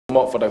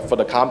more for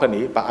the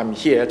company, but I'm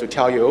here to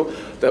tell you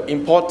the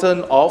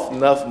importance of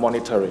nerve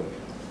monitoring.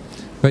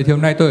 Vậy thì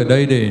hôm nay tôi ở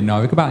đây để nói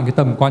với các bạn cái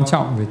tầm quan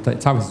trọng về tại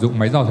sao phải sử dụng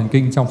máy dò thần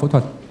kinh trong phẫu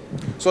thuật.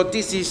 So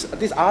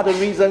these are the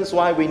reasons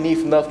why we need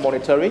nerve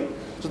monitoring.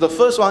 So the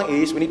first one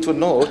is we need to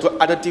know to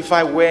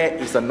identify where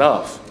is the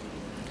nerve.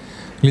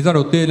 Lý do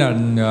đầu tiên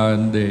là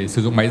để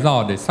sử dụng máy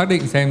dò để xác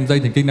định xem dây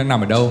thần kinh đang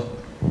nằm ở đâu.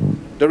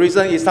 The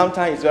reason is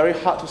sometimes it's very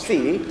hard to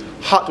see,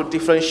 hard to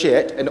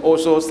differentiate, and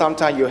also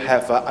sometimes you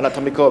have an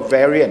anatomical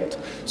variant.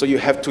 So you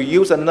have to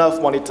use a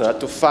nerve monitor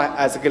to find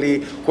exactly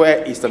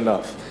where is the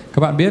nerve.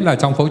 Các bạn biết là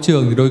trong phẫu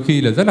trường thì đôi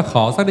khi là rất là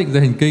khó xác định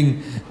dây thần kinh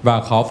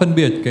và khó phân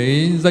biệt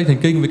cái dây thần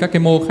kinh với các cái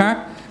mô khác,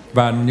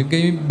 và những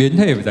cái biến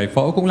thể về giải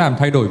phẫu cũng làm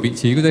thay đổi vị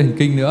trí của dây thần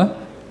kinh nữa.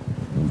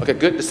 Okay,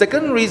 good. The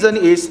second reason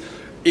is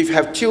if you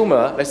have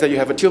tumor, let's say you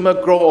have a tumor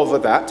grow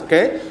over that,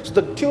 okay?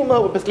 So the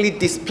tumor will basically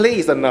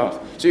displace the nerve.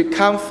 So you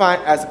can't find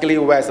exactly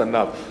where is the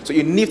nerve. So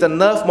you need the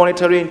nerve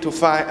monitoring to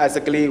find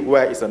exactly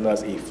where is the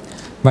nerve is.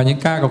 Và những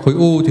ca có khối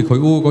u thì khối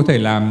u có thể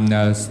làm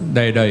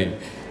đè đẩy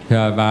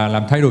và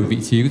làm thay đổi vị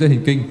trí của dây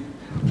thần kinh.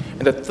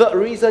 And the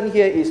third reason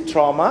here is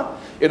trauma.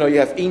 You know, you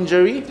have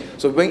injury.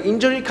 So when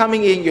injury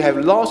coming in, you have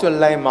lost your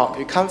landmark.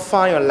 You can't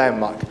find your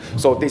landmark.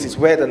 So this is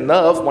where the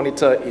nerve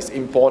monitor is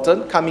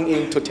important, coming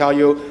in to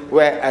tell you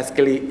where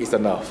exactly is the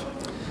nerve.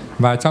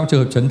 Và trong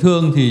trường hợp chấn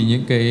thương thì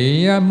những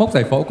cái mốc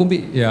giải phẫu cũng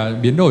bị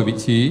biến đổi vị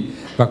trí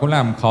và cũng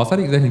làm khó xác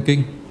định dây thần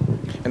kinh.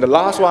 And the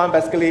last one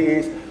basically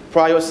is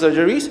prior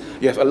surgeries.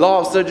 You have a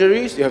lot of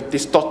surgeries. You have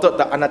distorted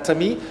the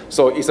anatomy.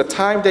 So it's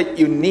a time that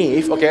you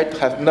need, okay, to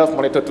have nerve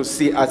monitor to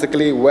see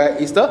exactly where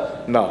is the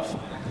nerve.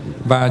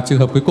 Và trường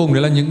hợp cuối cùng đó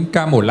là những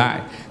ca mổ lại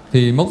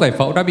thì mốc giải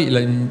phẫu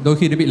đôi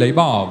khi đã bị lấy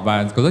bỏ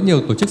và có rất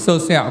nhiều tổ chức xơ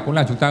xẹo cũng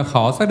làm chúng ta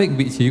khó xác định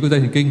vị trí của dây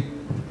thần kinh.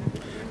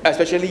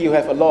 Especially you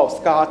have a lot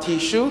of scar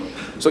tissue.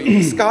 So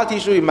if scar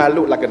tissue it might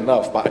look like a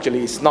nerve, but actually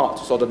it's not.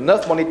 So the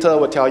nerve monitor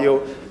will tell you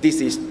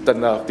this is the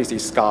nerve, this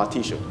is scar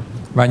tissue.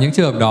 Và những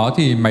trường hợp đó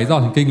thì máy dò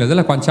thần kinh là rất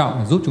là quan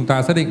trọng, giúp chúng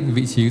ta xác định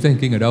vị trí dây thần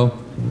kinh ở đâu.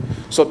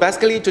 So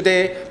basically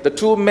today the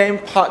two main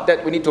part that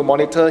we need to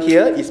monitor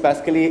here is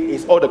basically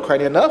all the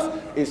cranial nerve.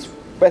 It's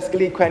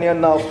basically cranial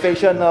nerve,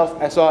 facial nerve,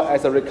 as well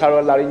as the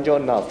recurrent laryngeal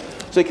nerve.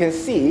 So you can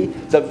see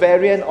the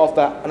variant of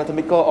the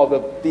anatomical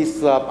of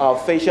this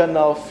facial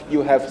nerve.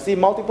 You have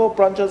multiple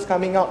branches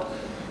coming out.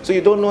 So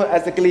you don't know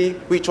exactly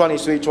which one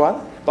is which one.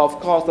 But of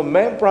course the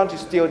main branch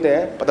is still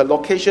there, but the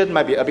location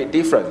might be a bit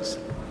different.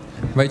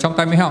 Vậy trong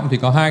tai mũi họng thì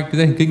có hai cái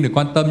dây thần kinh được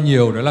quan tâm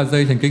nhiều, đó là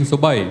dây thần kinh số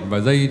 7 và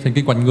dây thần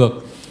kinh quạt ngược.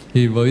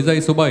 Thì với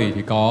dây số 7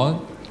 thì có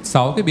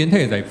 6 cái biến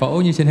thể giải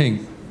phẫu như trên hình.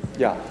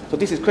 Yeah, so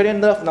this is cranial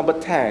nerve number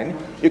 10.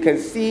 You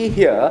can see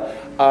here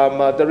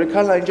the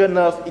recurrent laryngeal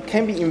nerve. It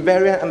can be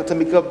invariant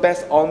anatomical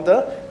based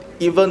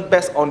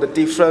on the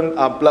different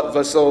blood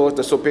vessels,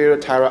 the superior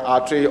thyroid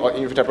artery or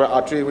inferior thyroid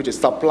artery which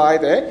is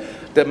supplied there.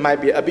 There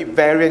might be a bit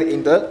variant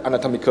in the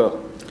anatomical.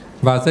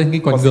 Và dây thần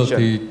kinh quạt ngược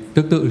thì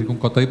tương tự thì cũng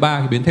có tới 3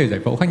 cái biến thể giải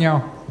phẫu khác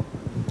nhau.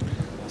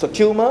 So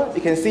tumor,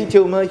 you can see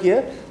tumor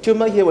here.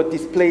 Tumor here will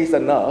displace the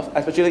nerve,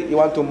 especially you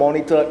want to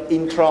monitor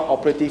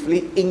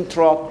intraoperatively,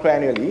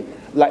 intracranially,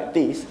 like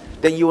this.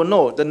 Then you will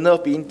know the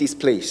nerve being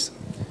displaced.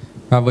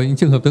 Và với những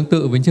trường hợp tương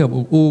tự với trường hợp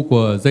u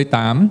của dây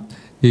 8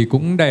 thì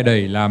cũng đè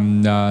đẩy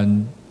làm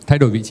thay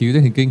đổi vị trí của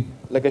dây thần kinh.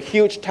 Like a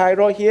huge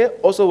thyroid here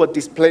also will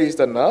displace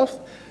the nerve.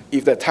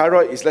 If the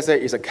thyroid is, let's say,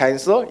 is a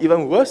cancer,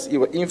 even worse, it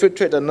will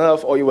infiltrate the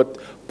nerve or it will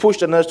push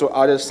the nerve to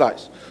other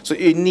sides. So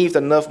you need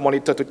the nerve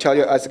monitor to tell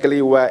you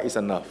exactly where is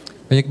the nerve.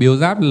 Và những biếu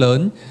giáp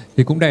lớn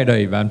thì cũng đè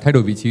đẩy và thay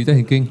đổi vị trí dây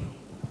thần kinh.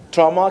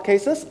 Trauma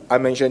cases, I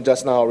mentioned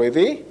just now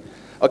already.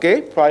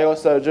 Okay, prior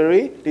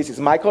surgery. This is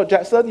Michael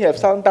Jackson. He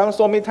has done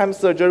so many times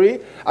surgery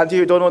until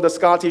you don't know the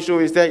scar tissue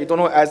is there. You don't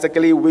know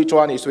exactly which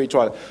one is which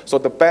one. So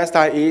the best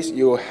time is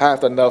you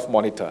have the nerve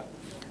monitor.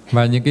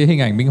 Và những cái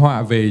hình ảnh minh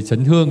họa về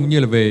chấn thương cũng như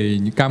là về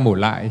những ca mổ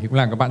lại thì cũng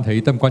làm các bạn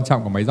thấy tầm quan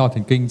trọng của máy dò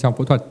thần kinh trong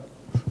phẫu thuật.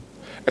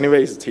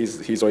 Anyways,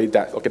 he's already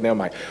dead. Okay,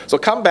 never mind. So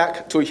come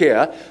back to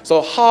here. So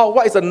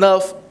what is the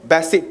nerve?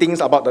 Basic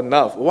things about the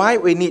nerve. Why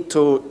we need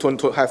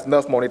to have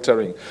nerve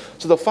monitoring?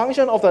 So the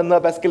function of the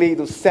nerve basically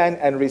to send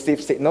and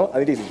receive signal. I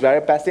think this is very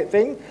basic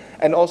thing.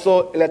 And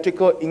also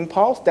electrical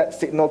impulse, that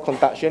signal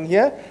conduction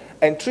here.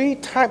 And 3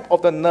 types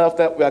of the nerve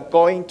that we are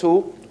going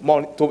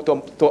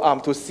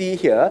to see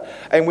here.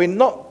 And we're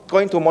not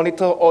going to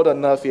monitor all the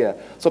nerve here.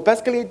 So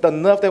basically the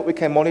nerve that we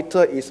can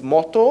monitor is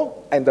motor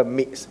and the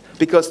mix.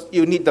 Because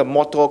you need the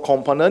motor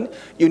component,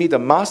 you need the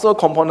muscle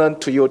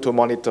component to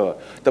monitor.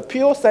 The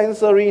pure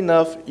sensory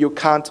nerve you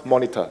can't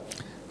monitor.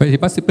 Vậy thì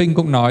bác sĩ Ping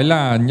cũng nói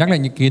là nhắc lại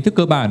những kiến thức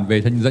cơ bản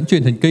về dẫn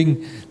truyền thần kinh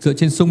dựa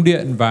trên xung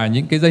điện và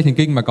những cái dây thần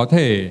kinh mà có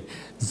thể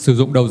sử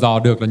dụng đầu dò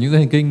được là những dây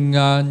thần kinh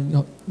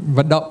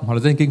vận động hoặc là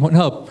dây thần kinh hỗn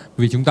hợp,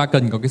 vì chúng ta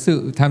cần có cái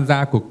sự tham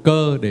gia của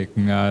cơ để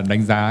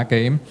đánh giá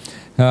cái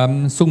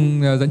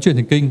xung dẫn truyền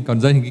thần kinh,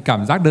 còn dây thần kinh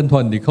cảm giác đơn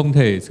thuần thì không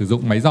thể sử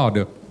dụng máy dò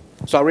được.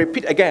 So I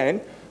repeat again.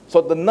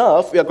 So the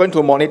nerve we are going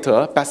to monitor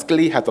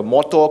basically has the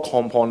motor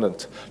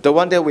component. The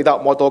one that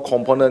without motor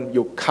component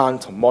you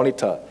can't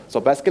monitor. So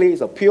basically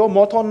it's a pure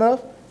motor nerve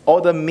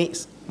other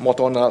means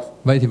motor nerve.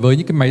 Vậy thì với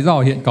những cái máy dò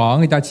hiện có,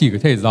 người ta chỉ có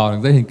thể dò được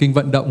dây thần kinh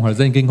vận động hoặc là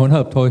dây thần kinh hỗn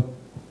hợp thôi.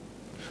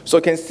 So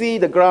you can see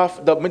the graph,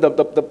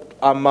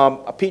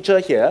 a picture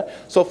here.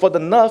 So for the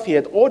nerve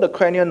here, all the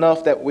cranial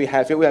nerve that we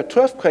have here, we have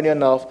 12 cranial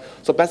nerve.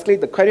 So basically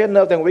the cranial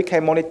nerve that we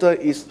can monitor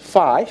is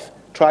 5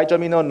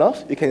 trigeminal nerve,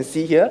 you can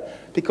see here,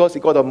 because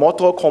it got a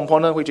motor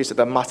component, which is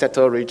the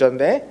masseter region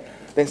there.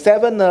 Then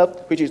 7 nerve,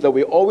 which is that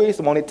we always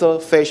monitor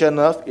facial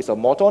nerve, is a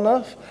motor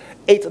nerve.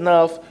 8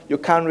 nerve, you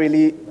can't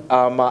really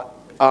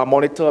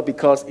monitor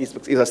because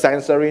it's a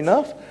sensory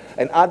nerve.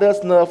 And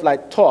others nerve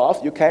like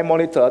 12, you can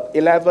monitor.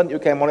 11, you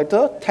can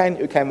monitor. 10,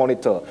 you can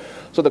monitor.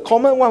 So the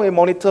common one we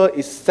monitor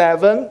is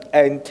 7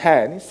 and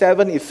 10.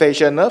 7 is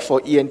facial nerve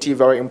for ENT,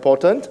 very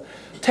important.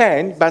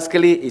 10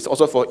 basically is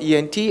also for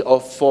ENT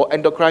or for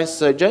endocrine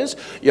surgeons.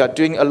 You are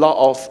doing a lot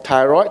of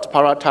thyroid,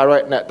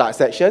 parathyroid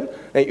dissection,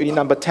 then you need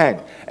number 10.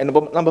 And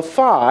number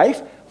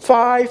 5,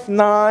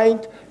 9,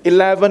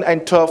 11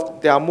 and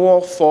 12, they are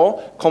more for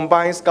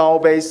combined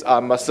skull-based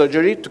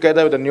surgery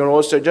together with the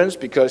neurosurgeons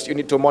because you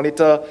need to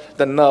monitor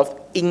the nerve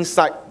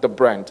inside the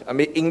brain,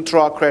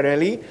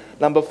 intracranially.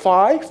 Number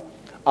 5,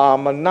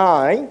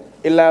 9,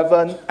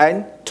 11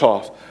 and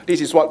 12.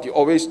 This is what you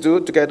always do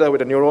together with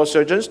the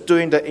neurosurgeons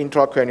doing the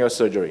intracranial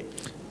surgery.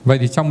 Vậy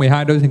thì trong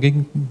 12 đôi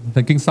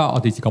thần kinh sọ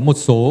thì chỉ có một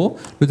số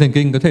đôi thần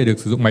kinh có thể được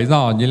sử dụng máy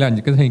dò như là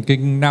những cái thần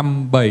kinh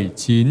 5, 7,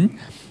 9,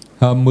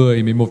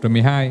 10, 11 và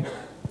 12.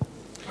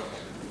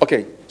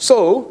 Okay, so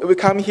if we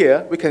come here,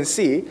 we can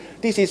see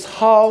this is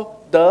how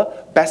the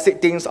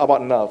basic things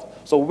about nerve.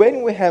 So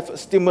when we have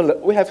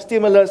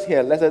stimulus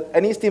here, let's say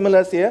any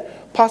stimulus here,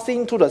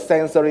 passing to the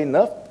sensory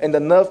nerve, and the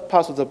nerve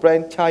pass to the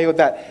brain tell you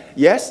that,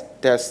 yes,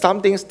 there's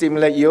something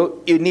stimulate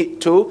you, you need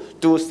to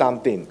do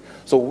something.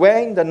 So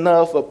when the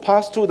nerve will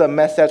pass through the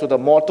message to the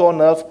motor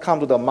nerve, come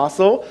to the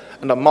muscle,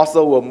 and the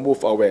muscle will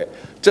move away.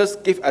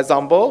 Just give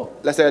example,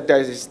 let's say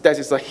there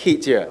is a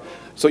heat here.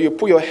 So you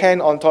put your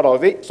hand on top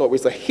of it, so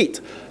it's a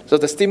heat. So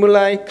the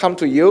stimuli come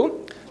to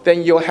you,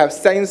 then you have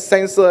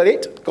sensor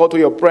it, go to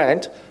your brain,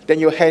 then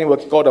your hand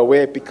will go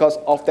away because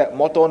of that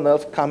motor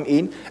nerve come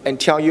in and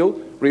tell you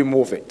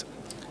remove it.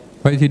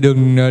 Vậy thì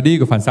đường đi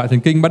của phản xạ thần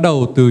kinh bắt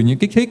đầu từ những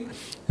kích thích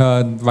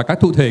và các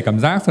thụ thể cảm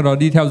giác, sau đó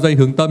đi theo dây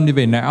hướng tâm đi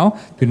về não,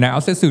 thì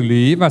não sẽ xử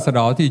lý và sau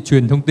đó thì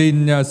truyền thông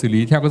tin xử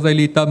lý theo các dây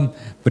ly tâm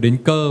và đến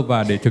cơ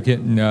và để thực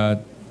hiện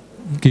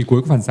kỳ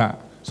cuối của phản xạ.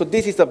 So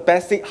this is the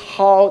basic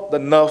how the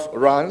nerve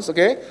runs,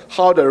 okay?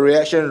 How the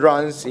reaction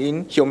runs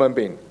in human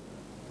being.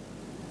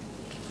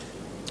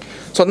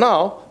 So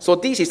now,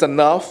 this is a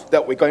nerve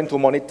that we're going to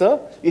monitor.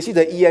 You see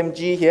the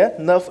EMG here,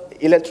 nerve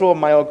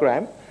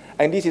electromyogram,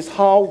 and this is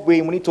how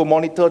we need to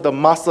monitor the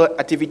muscle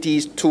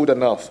activities to the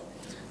nerve.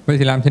 Vậy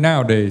thì làm thế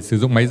nào để sử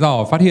dụng máy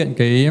dò phát hiện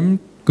cái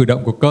cử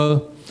động của cơ?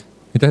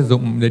 Người ta sử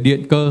dụng để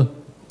điện cơ.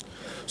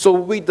 So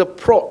with the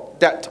probe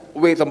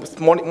with the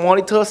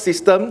monitor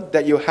system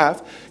that you have,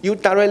 you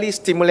directly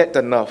stimulate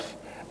the nerve.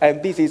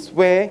 And this is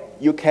where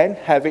you can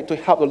have it to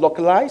help to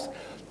localize,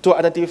 to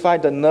identify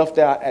the nerve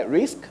that are at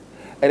risk.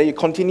 And then you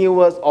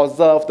continuously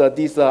observe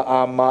these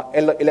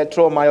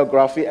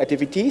electromyography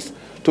activities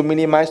to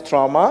minimize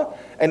trauma,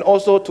 and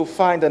also to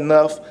find the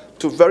nerve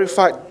to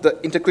verify the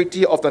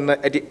integrity of the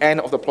nerve at the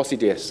end of the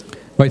procedures.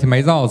 Vậy thì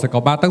máy dò sẽ có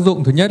 3 tác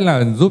dụng. Thứ nhất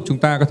là giúp chúng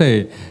ta có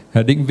thể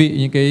định vị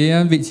những cái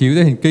vị trí của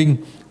dây thần kinh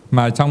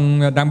mà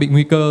đang bị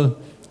nguy cơ.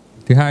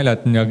 Thứ hai là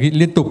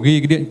liên tục ghi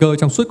cái điện cơ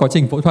trong suốt quá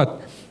trình phẫu thuật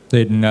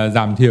để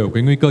giảm thiểu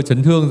cái nguy cơ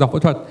chấn thương do phẫu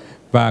thuật,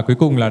 và cuối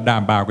cùng là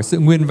đảm bảo cái sự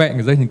nguyên vẹn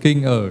của dây thần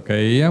kinh ở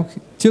cái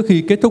trước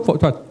khi kết thúc phẫu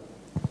thuật.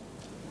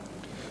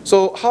 So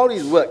how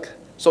does it work?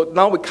 So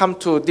now we come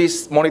to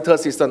this monitor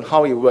system,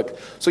 how it works.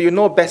 So you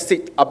know basic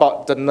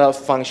about the nerve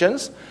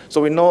functions.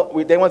 So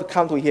we then want to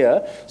come to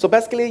here. So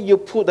basically you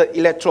put the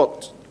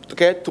electrode,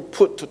 okay, to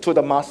put to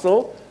the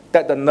muscle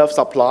that the nerve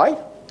supply.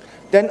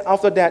 Then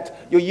after that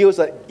you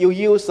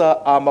use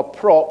a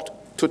probe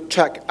to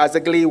check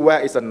exactly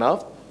where is the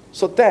nerve.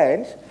 So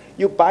then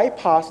you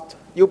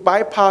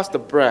bypass the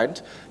brain,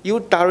 you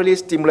directly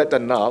stimulate the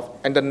nerve,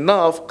 and the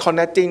nerve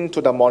connecting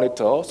to the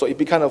monitor, so it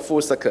becomes a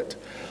full circuit.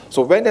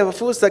 So when there's a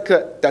full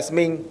circuit, that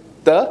means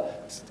the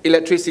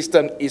electric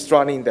system is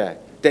running there.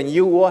 Then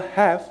you will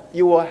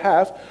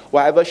have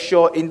whatever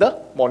shown in the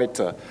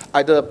monitor,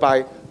 either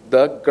by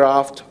the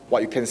graph,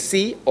 what you can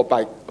see, or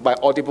by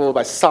audible,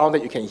 by sound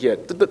that you can hear.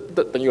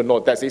 Then you know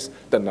that is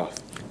the nerve.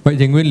 Vậy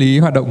thì nguyên lý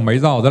hoạt động của máy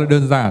dò rất là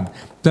đơn giản.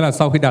 Tức là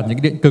sau khi đặt những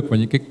cái điện cực vào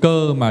những cái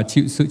cơ mà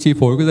chịu sự chi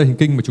phối của dây thần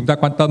kinh mà chúng ta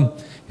quan tâm,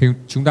 thì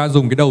chúng ta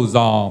dùng cái đầu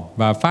dò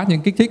và phát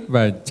những kích thích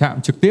và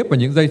chạm trực tiếp vào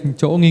những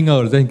chỗ nghi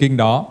ngờ là dây thần kinh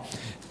đó.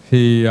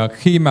 Thì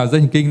khi mà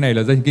dây thần kinh này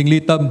là dây thần kinh ly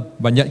tâm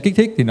và nhận kích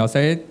thích thì nó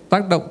sẽ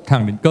tác động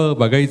thẳng đến cơ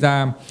và gây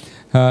ra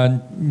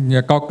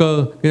co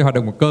cơ, cái hoạt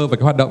động của cơ, và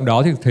cái hoạt động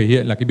đó thì thể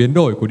hiện là cái biến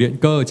đổi của điện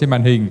cơ trên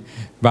màn hình,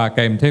 và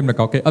kèm thêm là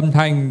có cái âm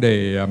thanh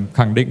để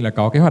khẳng định là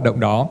có cái hoạt động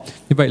đó.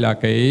 Như vậy là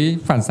cái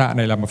phản xạ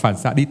này là một phản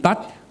xạ đi tắt,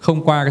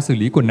 không qua cái xử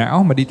lý của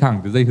não mà đi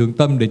thẳng từ dây hướng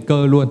tâm đến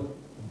cơ luôn.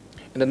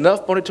 And the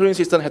nerve monitoring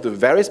system has to be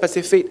very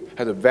specific,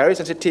 has to be very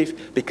sensitive,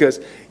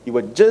 because it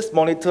will just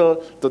monitor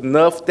the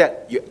nerve that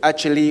you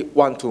actually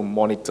want to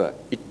monitor.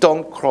 It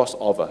don't cross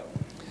over.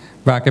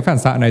 Và cái phản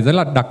xạ này rất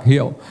là đặc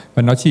hiệu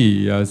và nó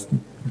chỉ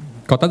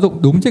có tác dụng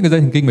đúng trên cái dây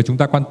thần kinh mà chúng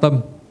ta quan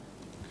tâm.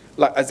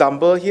 Like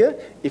example here,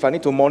 if I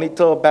need to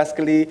monitor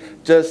basically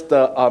just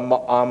the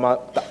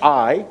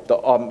eye,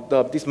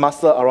 this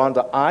muscle around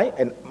the eye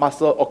and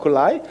muscle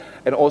oculi,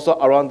 and also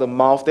around the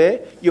mouth there,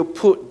 you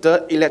put the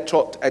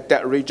electrode at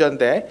that region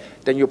there,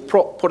 then you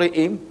put it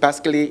in.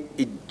 Basically,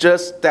 it's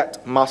just that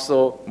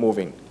muscle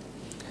moving.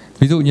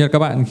 Ví dụ như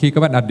khi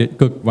các bạn đặt điện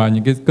cực vào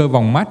những cái cơ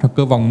vòng mắt hoặc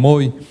cơ vòng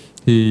môi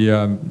thì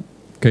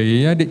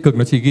cái điện cực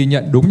nó chỉ ghi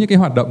nhận đúng những cái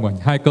hoạt động của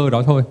hai cơ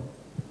đó thôi.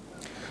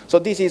 So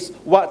this is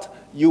what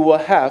you will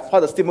have, what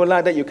the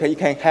stimuli that you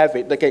can have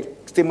it. They can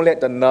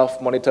stimulate the nerve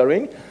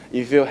monitoring.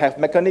 If you have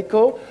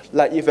mechanical,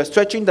 like if you're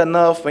stretching the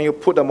nerve when you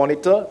put the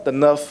monitor, the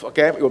nerve,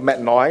 okay, it will make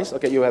noise.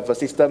 Okay, you have a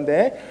system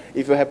there.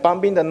 If you have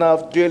pumping the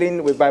nerve,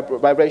 drilling with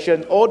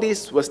vibration, all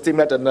this will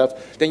stimulate the nerve.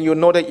 Then you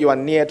know that you are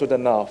near to the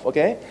nerve.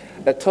 Okay,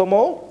 the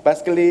thermal,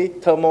 basically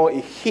thermal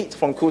is heat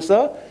from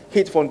cursor,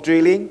 heat from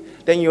drilling.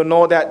 Then you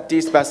know that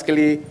this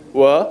basically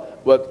will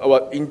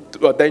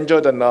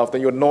danger the nerve.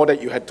 Then you know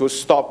that you had to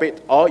stop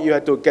it, or you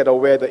had to get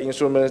away the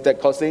instruments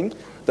that causing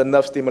the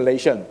nerve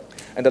stimulation.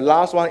 And the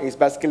last one is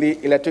basically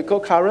electrical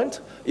current.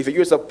 If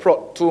you use a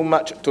probe too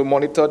much to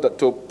monitor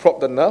to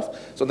probe the nerve,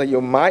 so then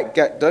you might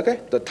get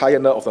the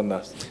tiredness of the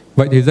nerve.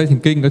 Vậy thì dây thần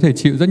kinh có thể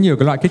chịu rất nhiều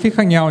các loại kích thích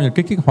khác nhau như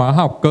kích thích hóa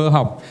học, cơ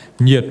học,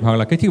 nhiệt hoặc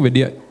là kích thích về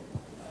điện.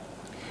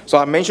 So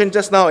I mentioned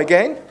just now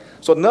again.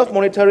 So nerve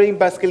monitoring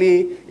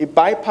basically it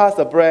bypass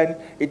the brain,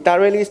 it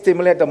directly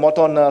stimulate the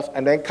motor nerve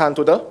and then come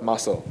to the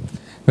muscle.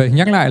 Vậy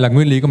nhắc lại là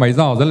nguyên lý của máy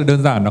dò rất là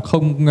đơn giản, nó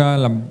không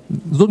làm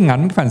rút ngắn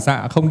cái phản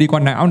xạ, không đi qua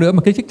não nữa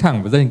mà kích thích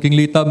thẳng vào dây thần kinh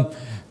ly tâm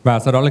và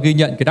sau đó là ghi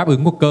nhận cái đáp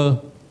ứng của cơ.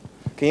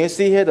 Can you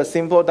see here the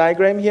simple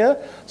diagram here?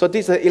 So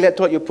this is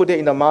electrode, you put it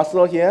in the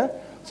muscle here.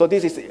 So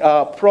this is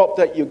a probe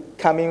that you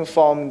coming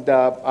from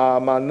the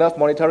nerve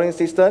monitoring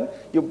system.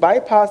 You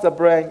bypass the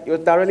brain, you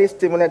directly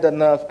stimulate the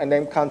nerve, and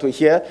then come to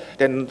here.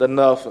 Then the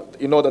nerve,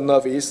 you know the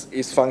nerve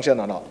is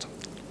function or not.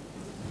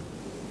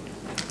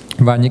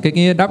 Và những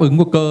cái đáp ứng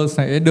của cơ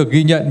sẽ được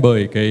ghi nhận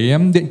bởi cái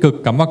điện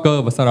cực cắm vào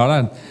cơ và sau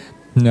đó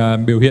là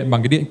biểu hiện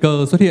bằng cái điện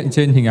cơ xuất hiện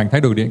trên hình ảnh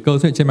thay đổi điện cơ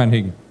xuất hiện trên màn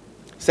hình.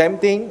 Same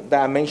thing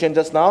that I mentioned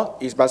just now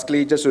is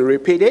basically just to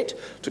repeat it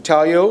to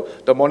tell you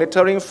the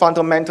monitoring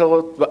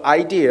fundamental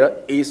idea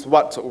is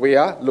what we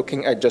are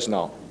looking at just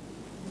now.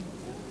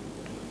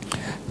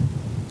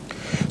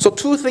 So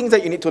two things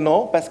that you need to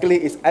know basically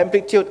is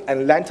amplitude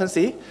and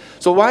latency.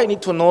 So why you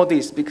need to know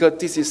this? Because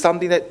this is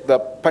something that the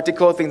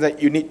practical things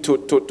that you need to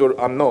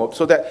know,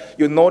 so that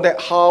you know that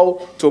how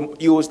to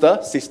use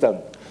the system.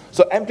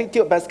 So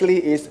amplitude basically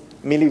is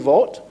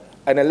millivolt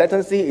and the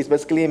latency is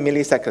basically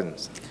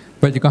milliseconds.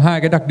 Vậy thì có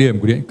hai cái đặc điểm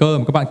của điện cơ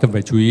mà các bạn cần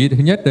phải chú ý. Thứ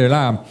nhất đấy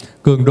là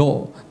cường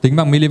độ tính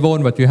bằng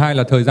millivolt và thứ hai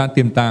là thời gian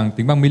tiềm tàng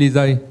tính bằng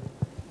milligiây.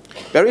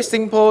 Very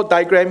simple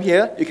diagram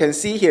here. You can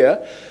see here,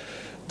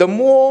 the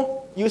more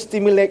you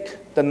stimulate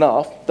the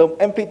nerve,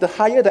 the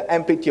higher the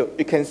amplitude.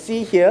 You can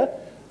see here,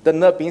 the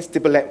nerve being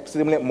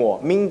stimulate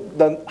more. Mean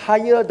the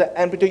higher the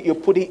amplitude you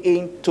put it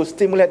in to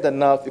stimulate the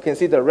nerve. You can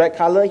see the red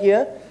color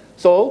here.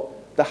 So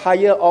the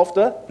higher of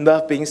the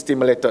nerve being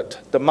stimulated,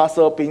 the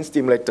muscle being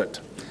stimulated.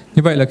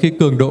 Như vậy là khi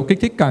cường độ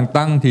kích thích càng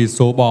tăng thì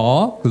số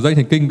bó của dây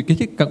thần kinh bị kích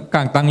thích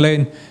càng tăng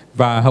lên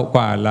và hậu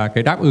quả là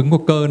cái đáp ứng của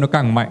cơ nó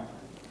càng mạnh.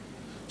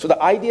 So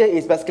the idea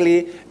is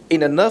basically in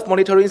the nerve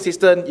monitoring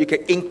system, you can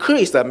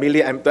increase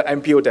the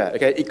ampere there.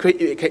 Okay,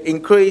 you can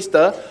increase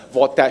the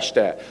voltage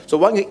there. So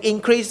when you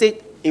increase it,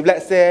 if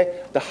let's say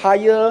the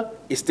higher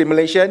is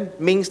stimulation,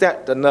 means that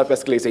the nerve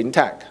basically is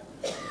intact.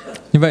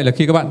 Như vậy là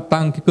khi các bạn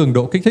tăng cái cường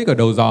độ kích thích ở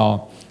đầu giò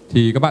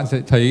thì các bạn sẽ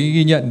thấy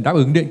ghi nhận đáp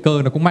ứng điện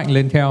cơ nó cũng mạnh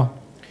lên theo.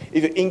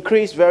 If you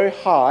increase very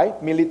high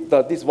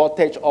this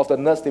voltage of the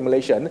nerve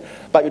stimulation,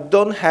 but you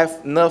don't have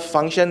nerve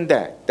function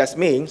there, that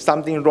means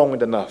something wrong with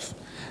the nerve.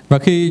 Và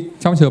khi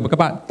trong trường hợp mà các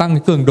bạn tăng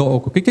cái cường độ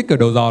của kích thích ở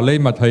đầu giò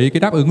lên mà thấy cái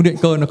đáp ứng của điện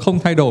cơ nó không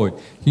thay đổi,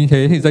 như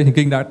thế thì dây thần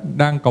kinh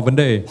đang có vấn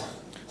đề.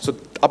 So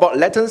about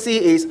latency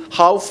is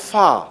how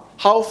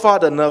far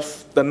the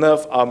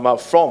nerve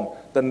from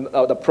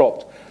the probe.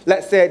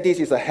 Let's say this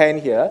is a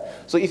hand here.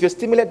 So if you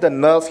stimulate the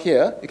nerve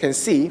here, you can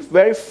see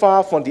very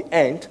far from the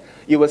end.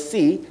 You will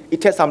see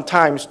it takes some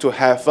time to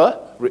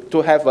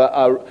have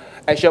a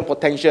action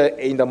potential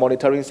in the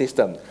monitoring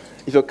system.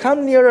 If you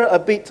come nearer a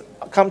bit,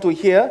 come to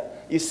here,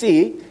 you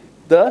see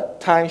the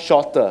time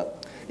shorter.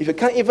 If you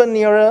come even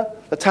nearer,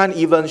 the time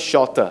even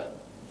shorter.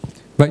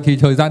 Vậy thì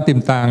thời gian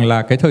tiềm tàng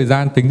là cái thời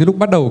gian tính từ lúc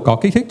bắt đầu có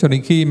kích thích cho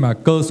đến khi mà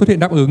cơ xuất hiện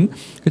đáp ứng.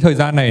 Cái thời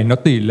gian này nó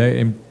tỷ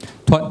lệ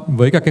thuận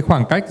với cả cái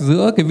khoảng cách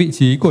giữa cái vị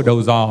trí của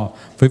đầu giò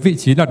với vị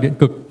trí đặt điện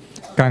cực.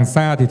 Càng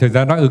xa thì thời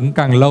gian đáp ứng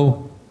càng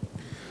lâu.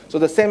 So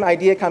the same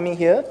idea coming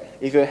here.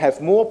 If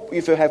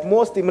you have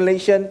more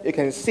stimulation, you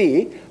can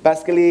see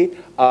basically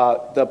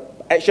the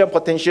action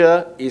potential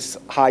is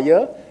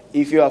higher.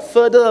 If you are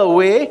further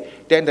away,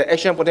 then the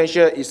action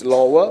potential is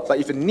lower. But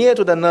if you're near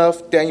to the nerve,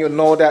 then you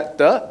know that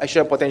the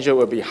action potential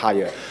will be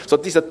higher. So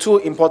these are two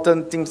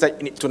important things that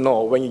you need to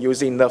know when you're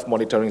using nerve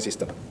monitoring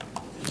system.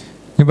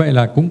 Như vậy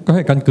là cũng có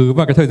thể căn cứ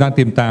vào cái thời gian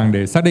tiềm tàng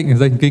để xác định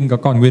dây thần kinh có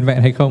còn nguyên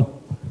vẹn hay không.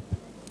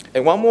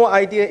 And one more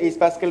idea is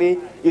basically,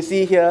 you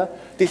see here,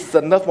 this is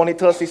a nerve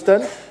monitor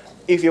system.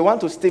 If you want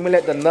to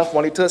stimulate the nerve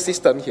monitor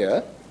system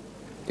here,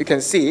 you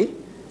can see,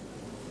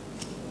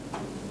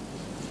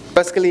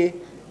 basically,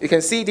 you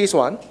can see this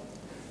one.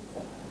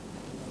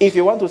 If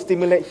you want to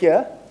stimulate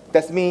here,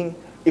 that means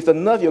if the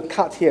nerve you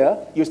cut here,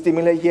 you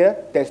stimulate here,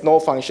 there's no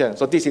function.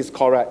 So this is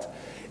correct.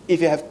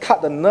 If you have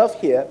cut the nerve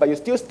here, but you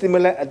still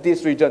stimulate at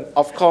this region,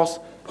 of course,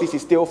 this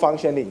is still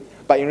functioning.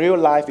 But in real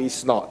life,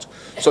 it's not.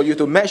 So you have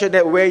to measure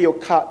that where you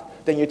cut,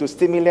 then you have to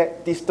stimulate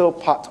distal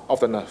part of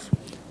the nerve.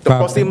 The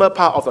proximal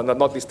part of the nerve,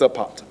 not distal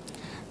part.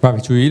 Và phải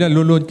chú ý là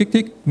luôn luôn kích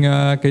thích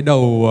cái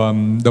đầu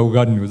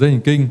gần của dây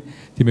thần kinh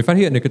thì mới phát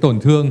hiện được cái tổn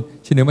thương.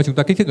 Chứ nếu mà chúng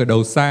ta kích thích ở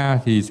đầu xa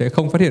thì sẽ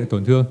không phát hiện được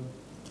tổn thương.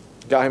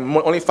 Yeah,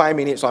 I'm only 5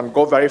 minutes, so I'm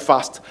go very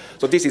fast.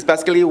 So this is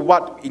basically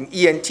what in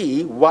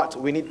ENT,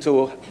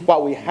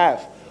 what we have.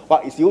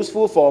 What is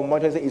useful for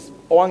monitoring is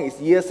one is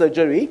ear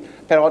surgery,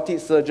 parotid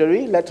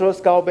surgery, lateral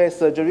skull base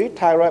surgery,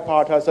 thyroid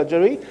parathyroid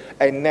surgery,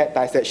 and neck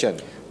dissection.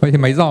 Vậy thì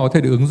máy dò có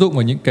thể được ứng dụng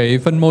ở những cái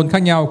phân môn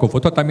khác nhau của phẫu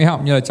thuật tai mũi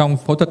họng như là trong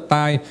phẫu thuật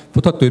tai,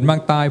 phẫu thuật tuyến mang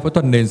tai, phẫu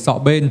thuật nền sọ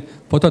bên,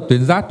 phẫu thuật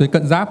tuyến giáp, tuyến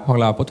cận giáp hoặc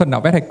là phẫu thuật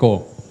nạo vét hạch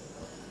cổ.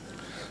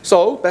 So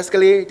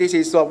basically, this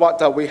is what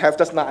we have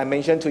just now. I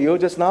mentioned to you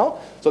just now.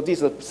 So this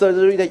is a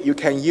surgery that you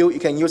can use. You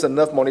can use a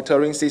nerve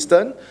monitoring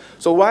system.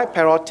 So why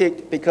parotid?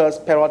 Because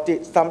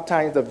parotid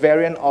sometimes the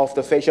variant of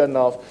the facial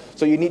nerve.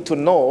 So you need to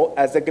know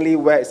exactly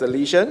where is the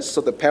lesion.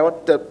 So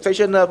the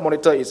facial nerve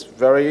monitor is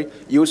very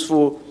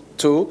useful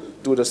to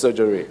do the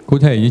surgery. Cụ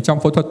thể như trong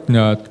phẫu thuật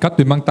cắt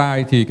tuyến mang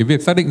tai thì cái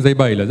việc xác định dây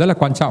bẩy là rất là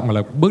quan trọng và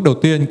là bước đầu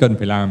tiên cần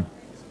phải làm.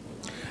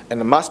 And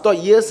the mastoid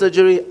ear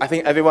surgery, I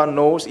think everyone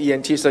knows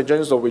ENT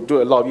surgeons, so we do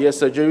a lot of ear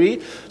surgery.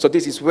 So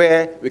this is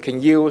where we can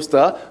use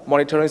the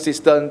monitoring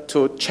system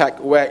to check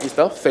where is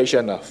the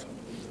facial nerve.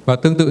 Và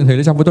tương tự như thế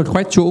là trong phẫu thuật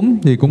khoét trũm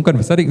thì cũng cần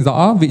phải xác định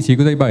rõ vị trí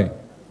của dây bẩy.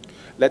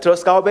 Lateral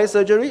skull base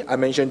surgery, I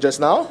mentioned just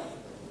now.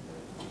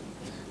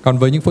 Còn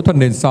với những phẫu thuật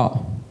nền sọ,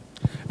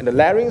 and the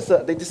larynx,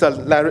 this is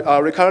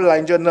a recurrent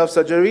laryngeal nerve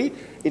surgery.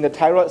 In the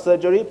thyroid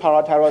surgery,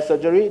 parathyroid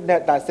surgery,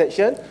 neck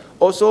dissection,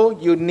 also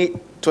you need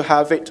to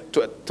have it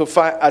to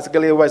find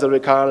exactly where is the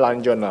recurrent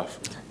laryngeal nerve.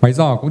 Máy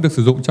dò cũng được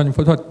sử dụng trong những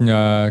phẫu thuật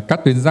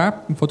cắt tuyến giáp,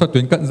 phẫu thuật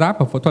tuyến cận giáp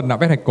và phẫu thuật nạo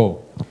vét hạch cổ.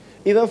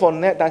 Even for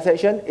neck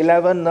dissection,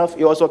 11 nerve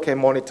you also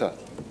can monitor.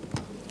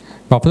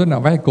 Và phẫu thuật nạo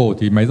vét hạch cổ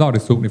thì máy dò được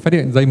sử dụng để phát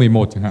hiện dây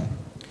 11 chẳng hạn.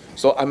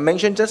 So I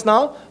mentioned just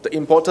now the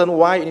important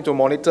why you need to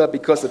monitor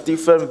because the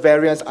different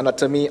variants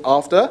anatomy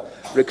of the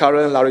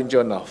recurrent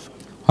laryngeal nerve.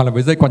 Hoặc là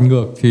với dây quằn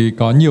ngược thì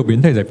có nhiều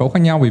biến thể giải phẫu khác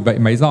nhau, vì vậy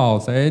máy dò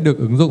sẽ được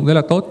ứng dụng rất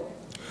là tốt.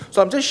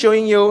 So I'm just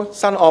showing you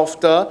some of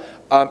the,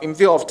 in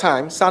view of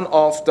time, some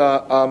of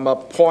the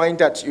point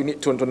that you need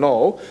to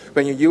know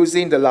when you're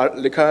using the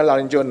recurrent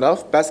laryngeal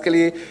nerve.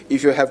 Basically,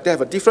 if you have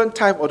a different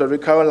type of the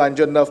recurrent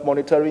laryngeal nerve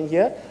monitoring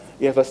here,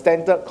 you have a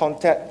standard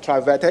contact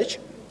trivertage.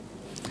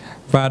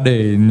 Và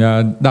để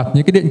đặt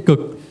những cái điện cực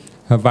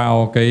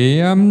vào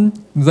cái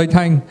dây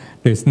thanh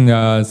để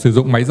sử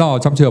dụng máy dò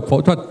trong trường hợp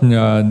phẫu thuật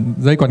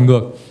dây quằn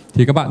ngược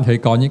thì các bạn thấy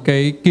có những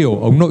cái kiểu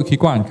ống nội khí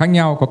quản khác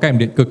nhau có kèm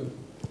điện cực.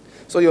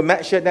 So you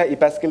make sure that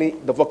basically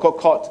the vocal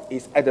cord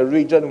is at the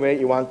region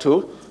where you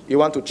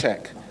want to check.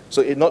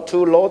 So it's not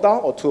too low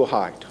down or too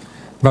high.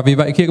 Và vì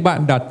vậy khi các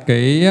bạn đặt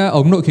cái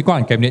ống nội khí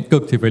quản kèm điện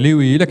cực thì phải lưu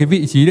ý là cái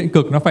vị trí điện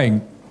cực nó phải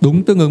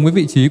đúng tương ứng với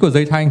vị trí của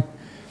dây thanh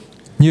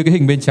như cái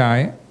hình bên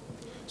trái.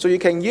 So you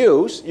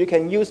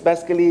can use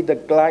basically the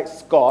glide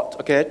scot,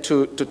 okay,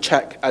 to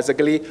check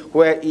exactly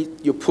where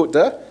you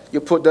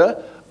put the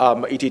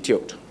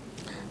attitude.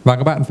 Và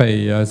các bạn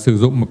phải sử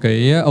dụng một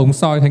cái ống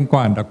soi thanh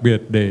quản đặc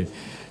biệt để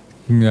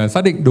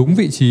xác định đúng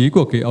vị trí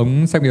của cái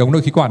ống, xem cái ống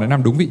nội khí quản đã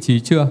nằm đúng vị trí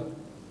chưa.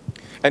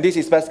 And this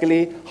is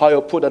basically how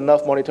you put the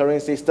nerve monitoring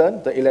system,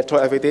 the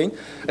electrode, everything.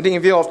 I think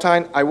in view of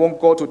time, I won't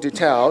go to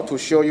detail to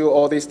show you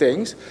all these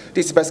things.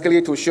 This is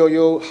basically to show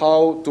you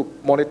how to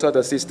monitor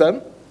the system.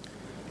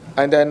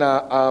 And then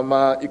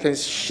you can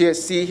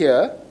see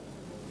here,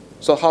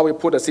 so how we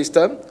put the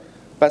system.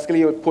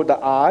 Basically, you put the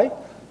eye,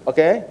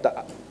 okay, the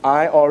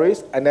eye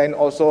iris, and then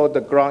also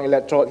the ground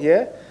electrode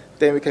here.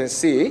 Then we can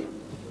see.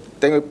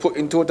 Then we put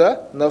into the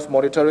nerve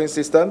monitoring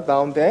system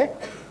down there.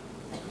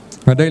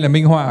 Và đây là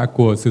minh họa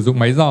của sử dụng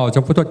máy dò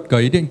trong phẫu thuật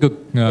cấy điện cực,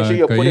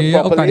 cấy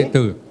ốc tai điện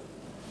tử.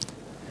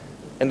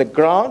 And the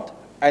ground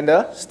and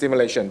the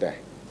stimulation there.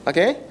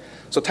 Okay?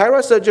 So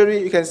thyroid surgery,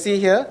 you can see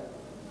here.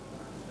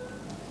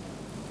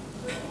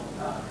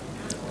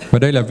 Và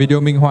đây là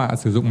video minh họa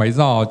sử dụng máy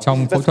dò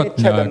trong phẫu thuật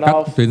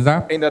cắt tuyến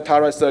giáp. In the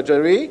thyroid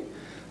surgery,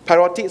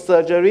 parotid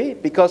surgery,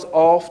 because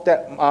of that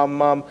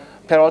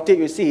parotid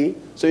you see,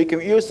 so you can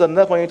use the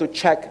nerve monitor to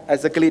check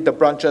exactly the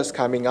branches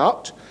coming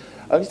out.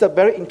 It's a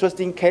very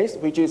interesting case,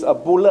 which is a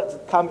bullet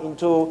come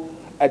into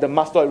at the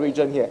mastoid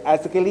region here,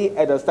 exactly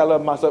at the stellar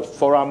mastoid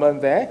foramen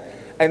there.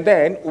 And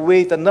then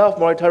with the nerve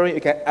monitoring, you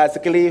can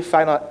exactly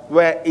find out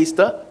where is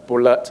the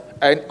bullet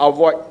and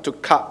avoid to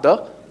cut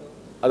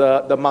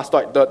the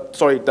mastoid,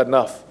 the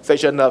nerve,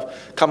 facial nerve,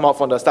 come out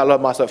from the stellar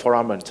mastoid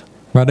foramen.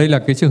 Và đây là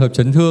cái trường hợp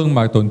chấn thương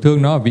mà tổn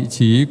thương nó ở vị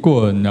trí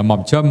của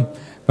mỏm châm,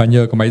 và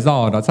nhờ có máy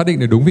dò đã xác định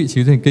được đúng vị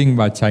trí thần kinh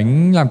và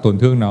tránh làm tổn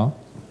thương nó.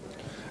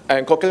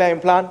 And cochlear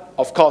implant,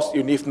 of course,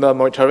 you need nerve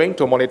monitoring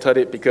to monitor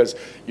it because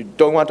you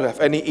don't want to have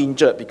any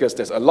injured because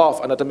there's a lot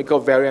of anatomical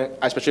variant,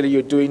 especially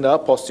you're doing the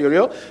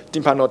posterior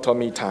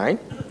tympanotomy time.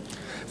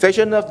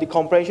 Facial nerve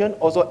decompression,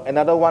 also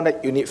another one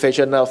that you need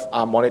facial nerve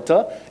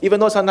monitor. Even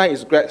though sometimes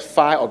it's grade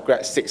 5 or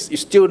grade 6, you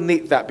still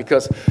need that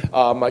because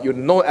you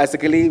know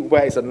exactly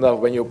where is the nerve.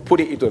 When you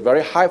put it into a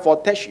very high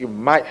voltage, it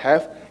might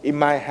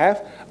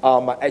have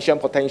action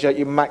potential.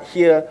 You might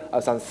hear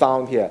some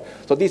sound here.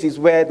 So this is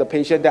where the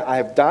patient that I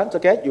have done,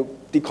 okay, you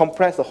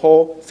decompress the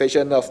whole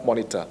facial nerve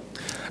monitor.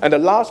 And the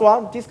last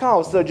one, this kind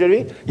of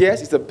surgery,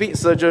 yes, it's a big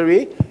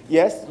surgery.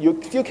 Yes, you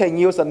still can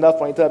use a nerve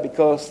monitor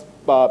because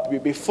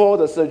before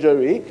the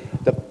surgery,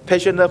 the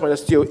patient nerve monitor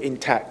is still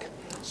intact.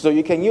 So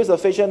you can use a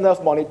facial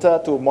nerve monitor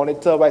to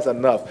monitor where's the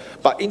nerve.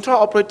 But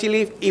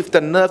intraoperatively, if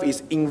the nerve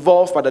is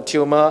involved by the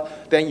tumor,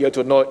 then you have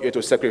to know you have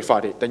to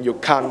sacrifice it. Then you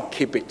can't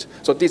keep it.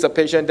 So this is a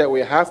patient that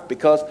we have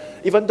because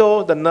even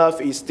though the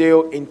nerve is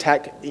still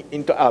intact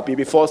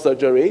before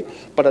surgery,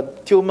 but the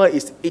tumor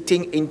is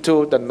eating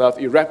into the nerve,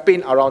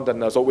 wrapping around the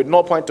nerve. So with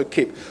no point to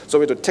keep. So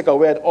we have to take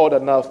away all the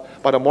nerve.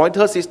 But the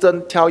monitor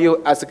system tell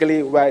you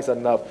exactly where is the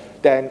nerve.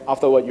 Then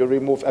afterward, you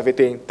remove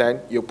everything. Then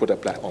you put the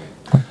plaque on.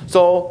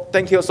 So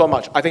thank you so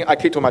much. I think I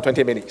keep to my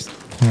 20 minutes.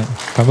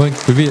 Cảm ơn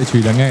quý vị đã chú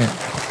ý lắng nghe.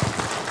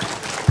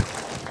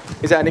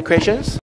 Is there any questions?